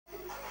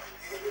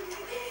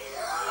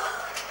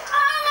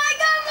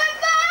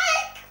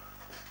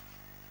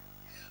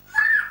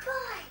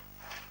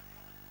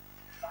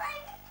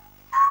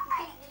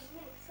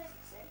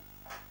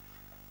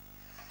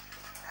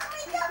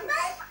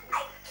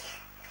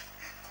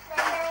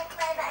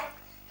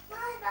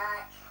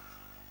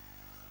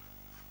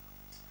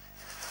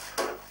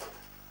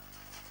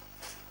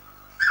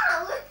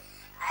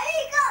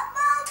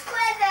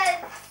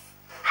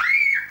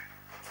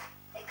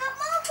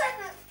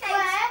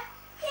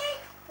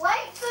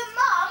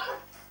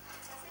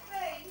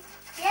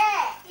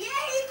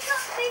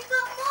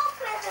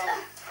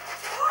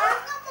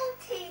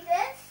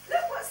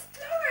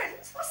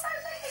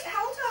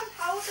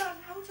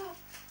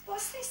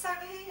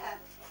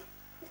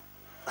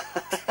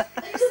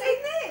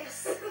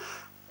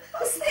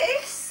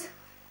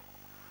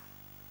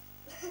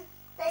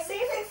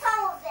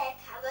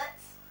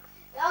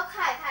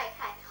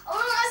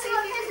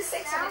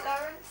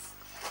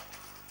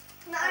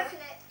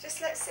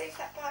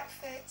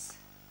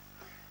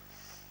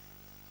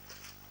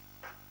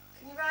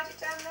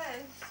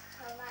then.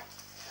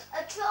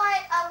 I'll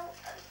try.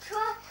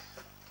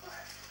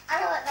 I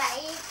know what that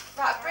is.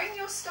 Right, bring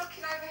your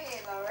stocking over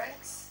here,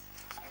 Lawrence.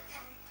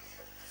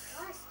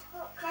 Nice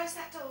top. Close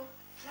that door.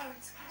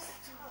 Lawrence, close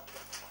that door.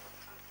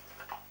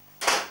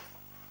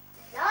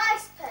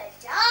 Nice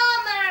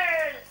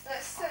pajamas.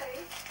 Let's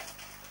see.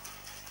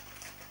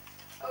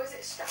 Oh, is it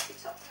a strappy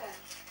top pen?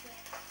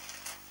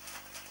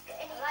 I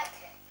like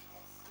it.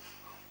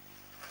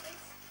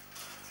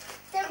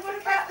 And what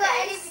about got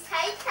any this?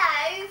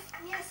 potatoes?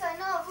 Yes, I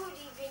know. I've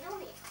already been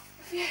on it.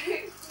 Have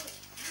you?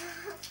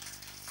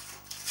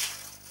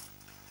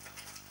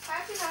 How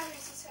do you know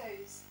whose is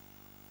whose?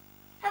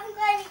 Haven't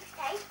got any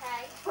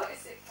potatoes. What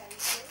is it,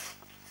 Katie?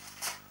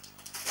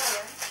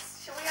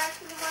 Lawrence, shall we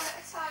open them one at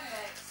a time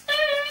next?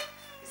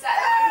 Is that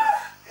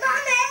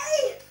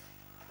Mummy!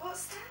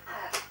 What's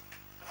that?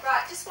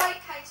 Right, just wait,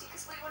 Katie,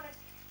 because we want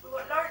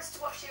Lawrence to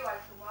watch you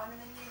open one, and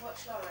then you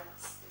watch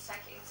Lawrence. We'll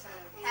take it in turn.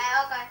 Okay,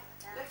 I'll go.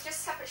 Look,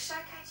 just have it show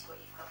Katie what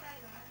you've got there,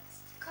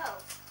 Lawrence. Cool.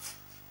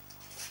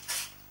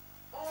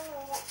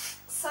 Oh,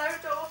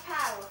 Sodor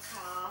power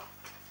car.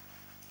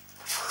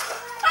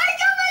 I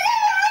don't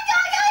believe it!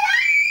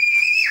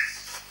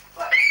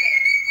 What is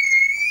it?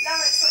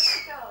 Lawrence, what's she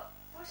got?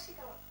 What's she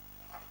got?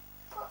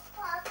 What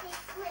party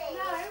queen?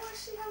 No, what's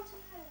she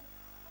holding there?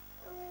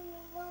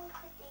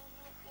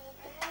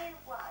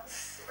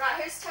 Right,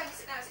 whose turn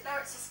is it now? Is it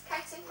Lawrence's?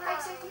 Katie? No,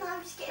 Katie? no,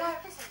 I'm just getting No.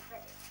 a present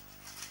ready.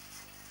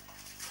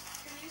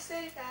 Can you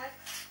see that?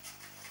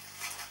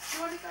 Do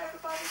you want to go over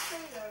by the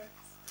tree, Lawrence?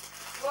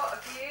 What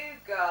have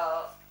you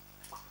got?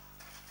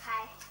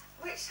 Okay.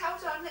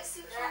 Hold on, let's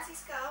see which ones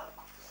he's got.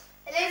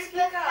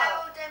 Elizabeth, got?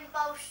 Harold and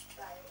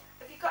Bulstrode.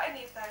 Have you got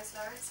any of those,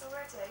 Lawrence,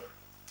 already?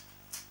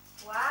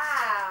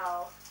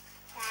 Wow.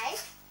 Okay.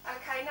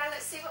 Okay, now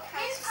let's see what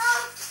I Katie's didn't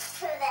ask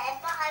for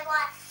them, but I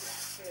like them.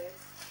 That's good.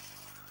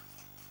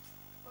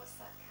 What's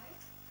that, Kate?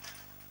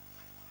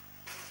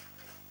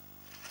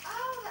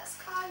 Oh, that's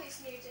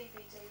Kylie's new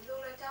DVD with all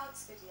her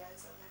dance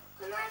videos on it.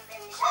 Can I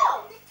finish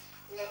it?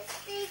 Let's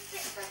see if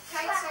it's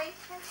Katie,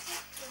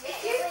 if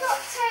you've got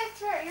tear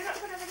through, you're not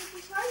going to have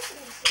anything to open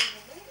in 2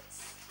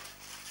 minutes.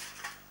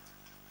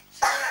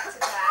 Show that to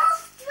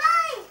Dad.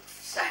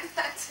 Show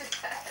that to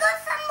Dad. Got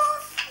some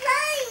more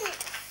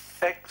snakes.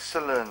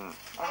 Excellent.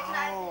 There's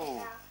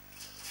Oh.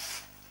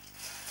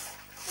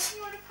 What do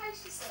you want to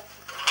paste yourself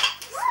with?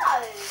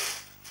 No.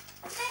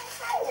 I think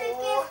Santa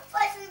gives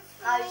presents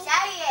for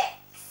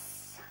mosaics.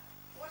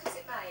 What does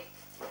it make?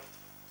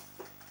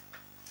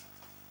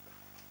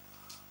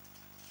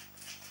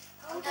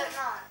 I don't know.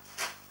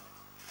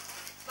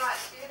 Right,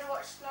 you're going to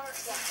watch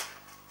Lawrence. Yeah.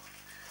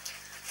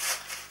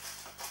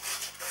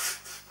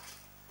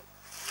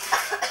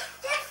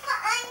 That's what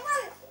I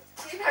want.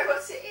 Do you know what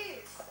it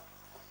is?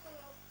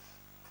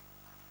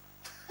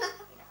 No.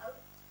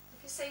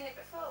 Have you seen it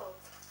before?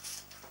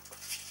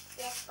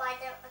 Yes, but I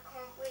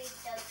can't read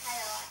the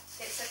colour.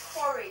 It's a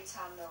quarry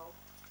tunnel.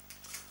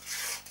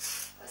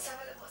 Let's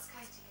have a look. What's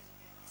Katie going to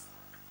get this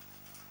time?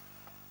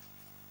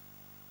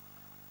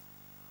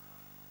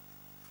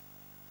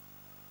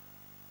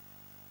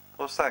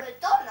 What's that?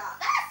 Madonna,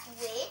 that's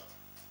weird.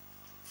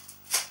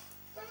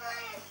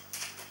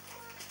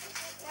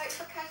 Wait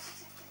for Katie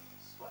to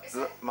finish. What is it?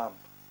 Look, Mum.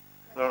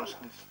 Lawrence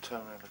needs to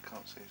turn around. I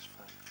can't see his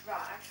face.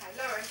 Right, okay.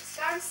 Lawrence,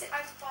 go and sit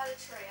over by the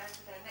tree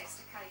over there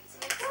next to Katie.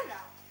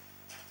 Madonna.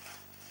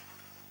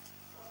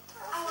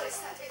 Oh, it's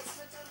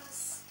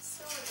Madonna's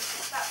story.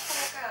 It's about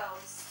 4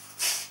 girls.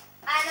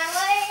 I know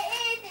what it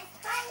is. It's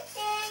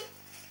cranky.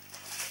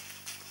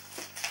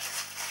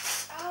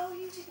 Oh,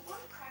 you didn't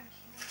want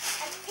Cranky.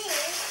 I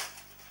did.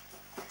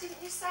 Didn't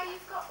you say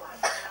you've got one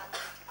now?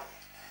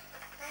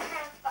 I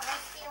have, but I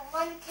still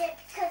want it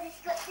because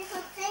it's got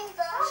different things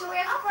on. Shall we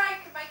have a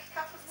break and make a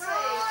cup of tea?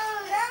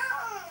 No.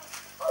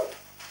 Oh.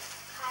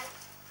 Okay.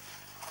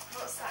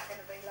 What's that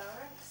going to be,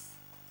 Lawrence?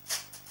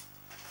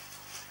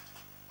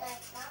 Don't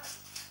know.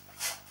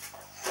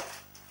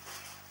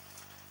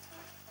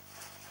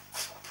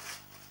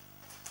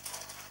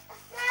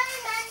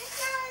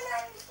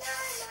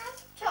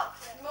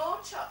 Chocolate. More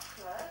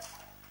chocolate.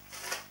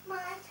 My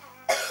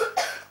turn.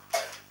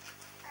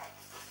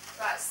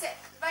 Right, sit.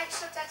 Make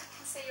sure Daddy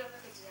can see you on the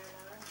video,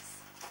 Lawrence.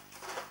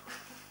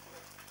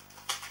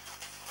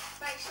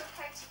 Make sure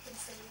Katie can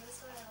see you as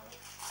well.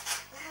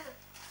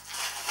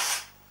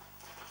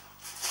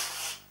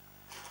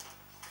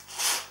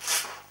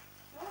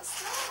 What's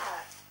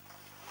that?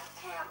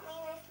 Help me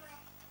with my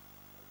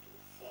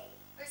PC.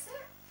 Is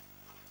it?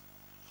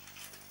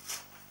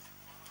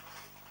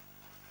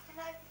 And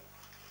I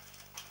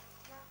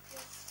love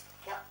this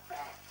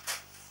chocolate.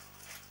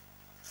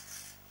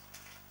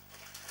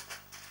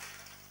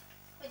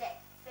 With it.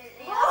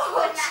 More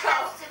When that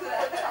has some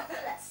more chocolate.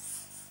 chocolate.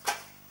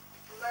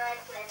 My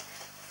turn.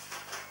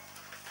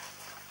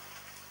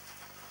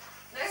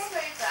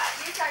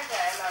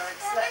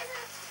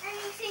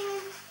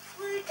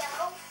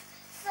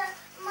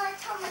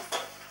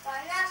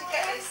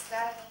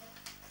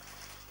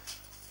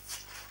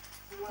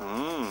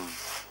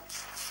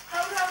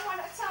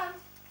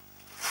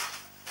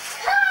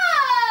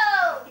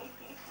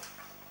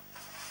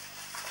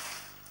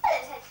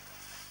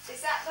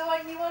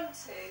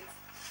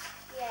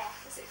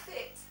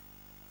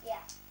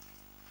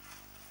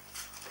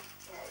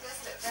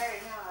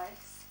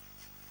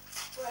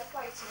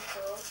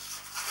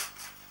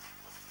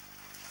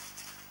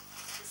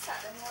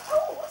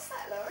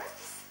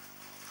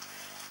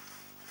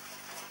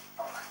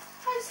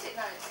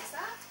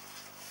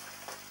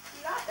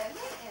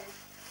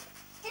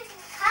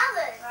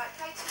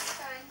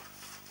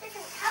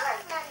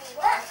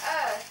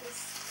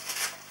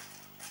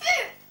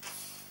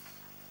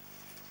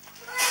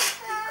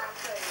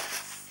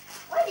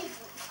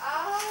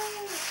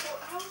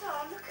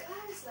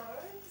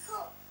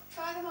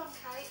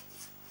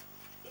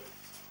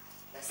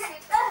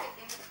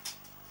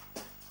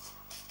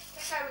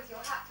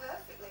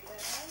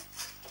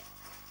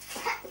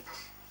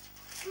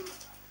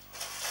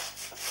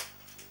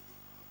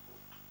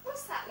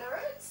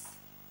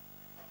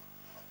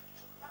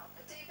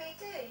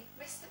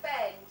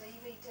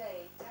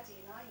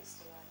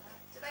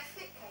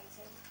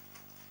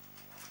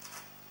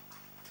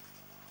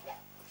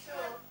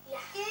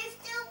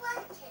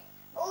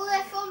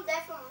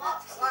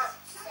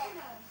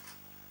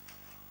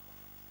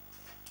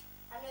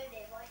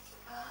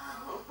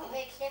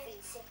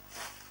 easy.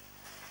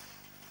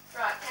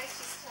 Right,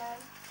 Katie's turn.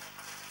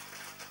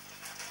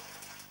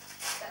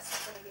 That's not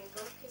going to be a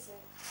book, is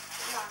it?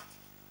 No.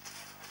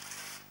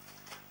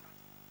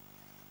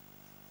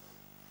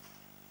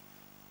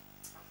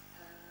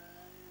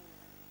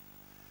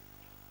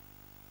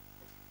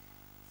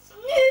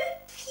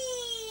 Snoopy!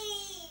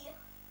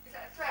 Is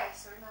that a dress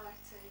or a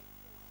nightie?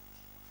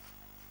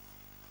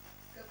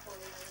 Good boy,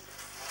 Lawrence.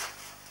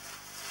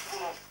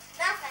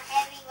 That's a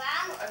heavy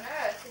one. What on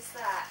earth is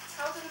that?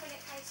 Hold on a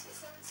minute, Katie.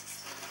 It's Lawrence's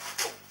turn.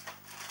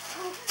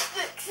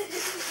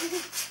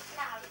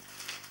 No.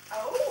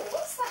 Oh,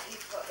 what's that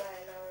you've got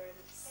there,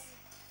 Lawrence?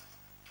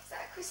 Is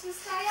that a Christmas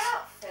Day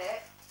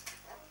outfit?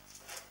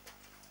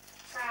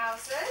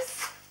 Trousers?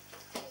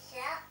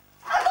 Yeah.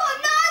 I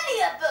got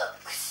Narnia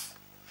books.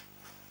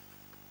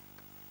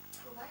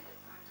 Oh, they look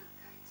grown up,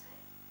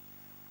 Katie.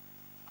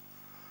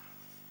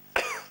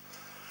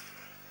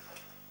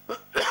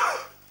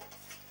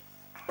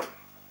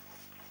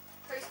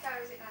 Whose go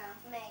is it now?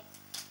 Me.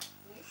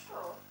 Are you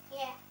sure?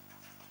 Yeah.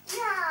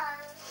 No.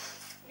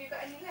 Have you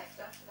got any left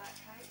after that,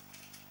 Kate?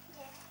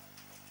 Yeah.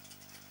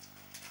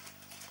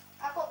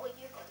 I got what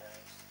you got,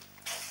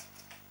 Lewis.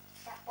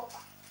 That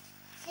other.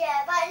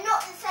 Yeah, but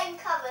not the same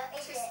colour,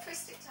 is it?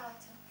 Twist it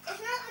tighter. It's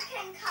not the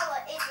same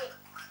colour, is it?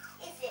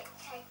 Is it,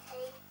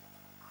 Katie?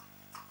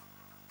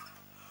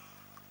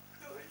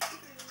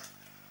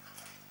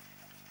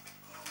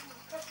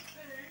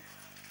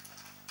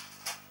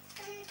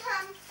 Can you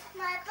turn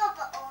my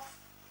bubble off?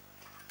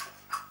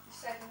 You're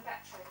saving the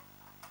battery.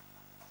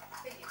 I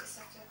think you just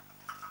have to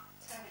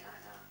turn it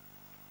like that.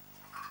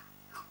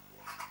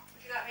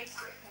 Would you like me to do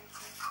it,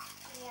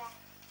 Katie? Yeah.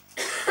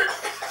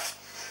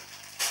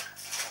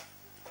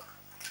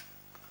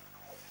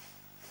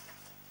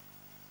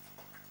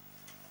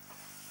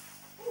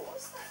 Oh,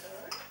 what's that,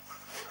 Laura?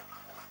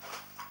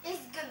 This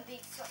is gonna be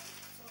some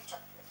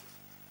chocolate.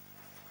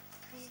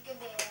 This is gonna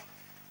be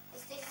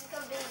this is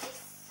gonna be this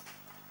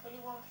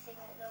really wonky thing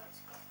that Lawrence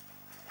got.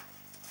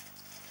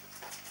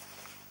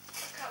 I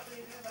can't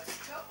believe how much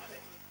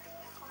chocolate you've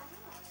got.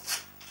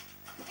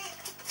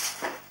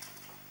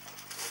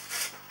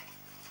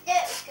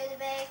 Yeah, it's gonna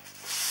be.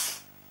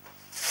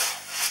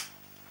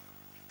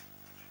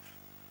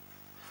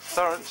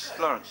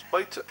 Lawrence,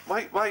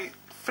 wait.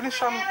 Finish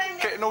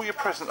getting all your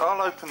presents.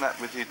 I'll open that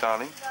with you,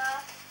 darling.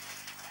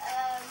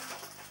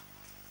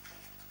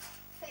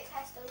 Fruit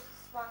pastels,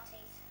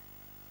 Smarties.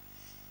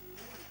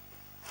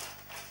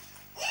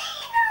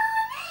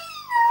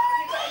 Have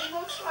you got any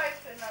more to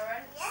open,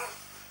 Lawrence? Yeah.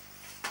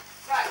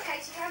 Right,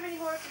 Katie, how many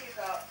more have you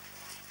got?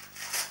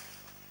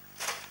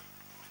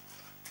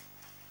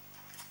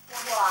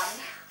 One.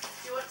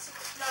 Do you want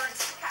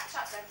Lawrence to catch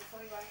up then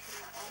before you open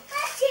that one?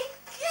 Let it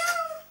go.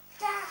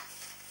 That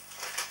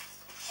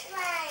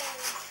train.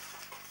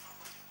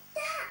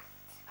 That.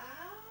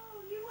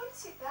 Oh, you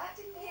wanted that,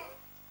 didn't you? Yeah.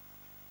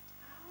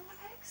 Oh,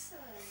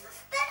 excellent.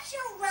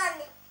 Special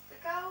one. The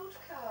gold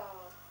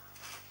car.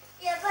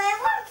 Yeah, but I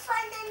won't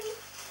find any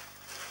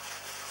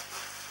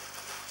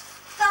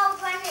gold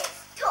when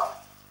it's toy.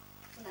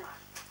 No.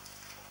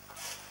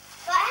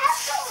 But I have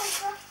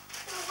gold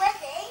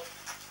already.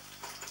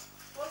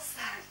 What's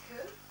that,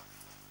 Coop?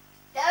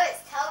 No,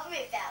 it's told me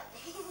about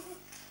this.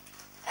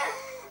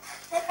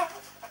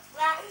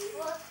 Right,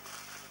 well,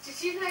 Did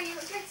you know you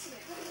were getting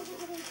it?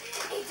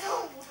 it's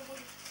all.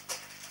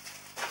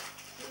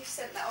 You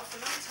sent that off a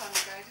long time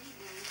ago, didn't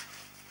you?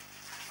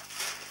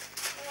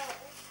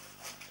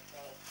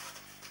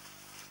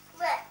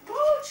 Look.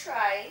 More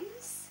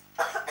trains?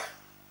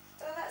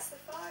 Oh, that's the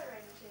fire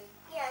engine.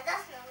 Yeah,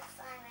 that's not a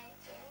fire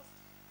engine.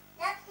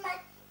 That's my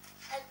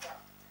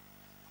dog.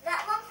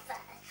 That one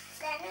first,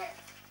 then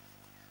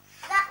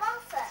that one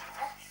first.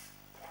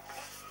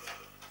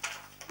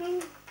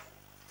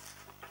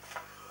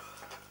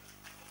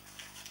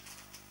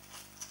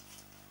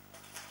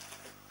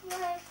 No,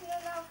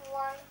 another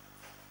one. I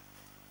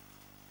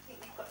think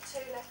you've got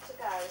two left to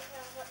go. No,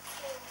 I've got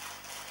two.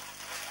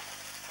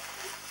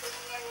 And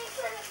then we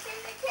put it in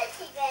the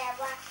teddy bear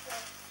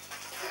wrapping.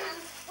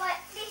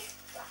 Like this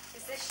one.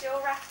 Is this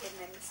your wrapping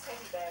then, this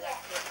teddy bear Yeah.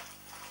 wrapping?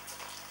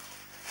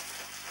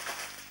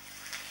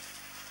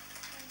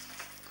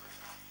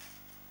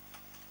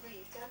 Well,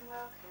 you've done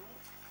well, Kate.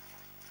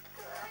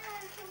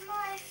 To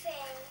my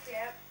thing.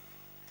 Yep.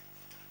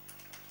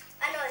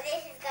 I know what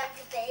this is going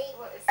to be.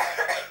 What is that?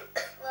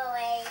 Well,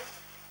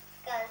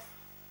 because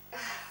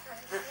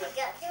we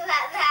got to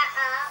wrap that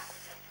up.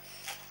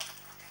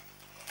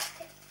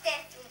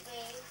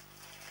 Definitely.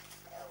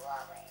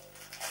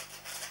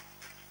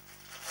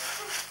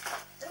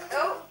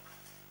 Oh!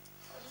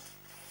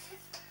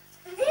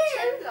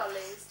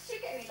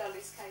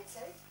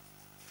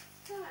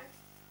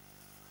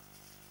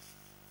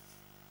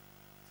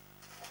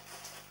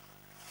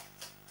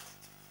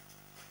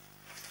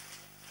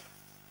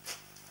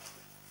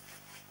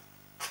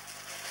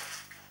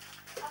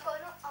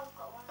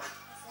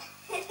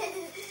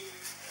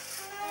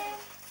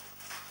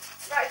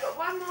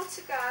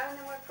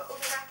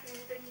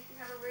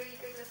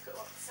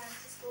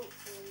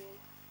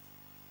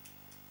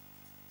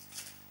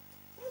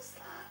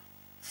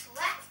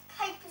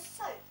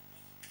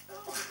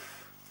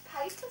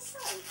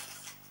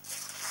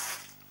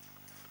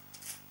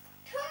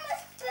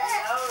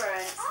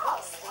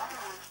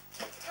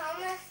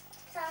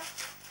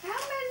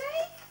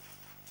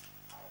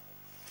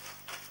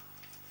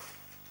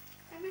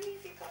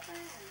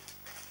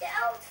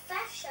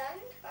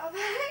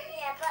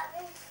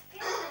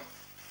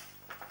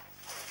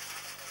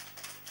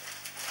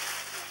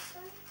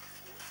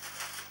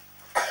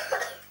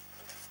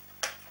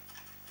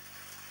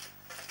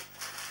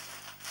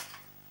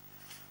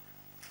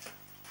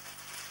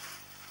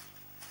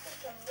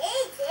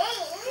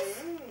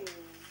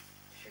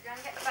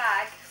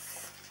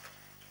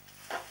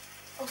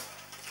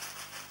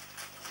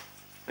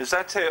 Is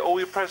that it? All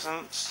your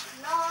presents?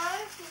 No,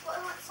 you've got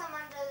to want some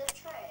under the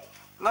tree.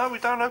 No, we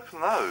don't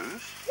open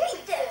those. We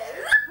do.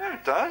 No, we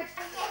don't. I'm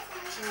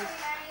guessing this one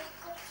you've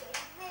got to. It's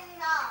really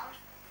nice.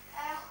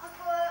 I've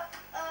got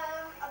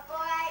a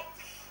bike.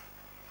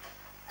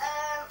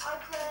 I've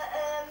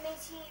got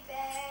Minty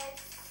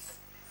Bears.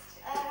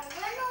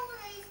 When all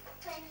these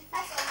things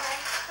are going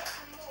to get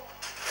some more.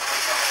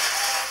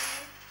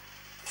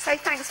 Say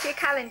thanks for your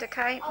calendar,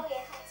 Kate. Oh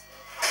yeah.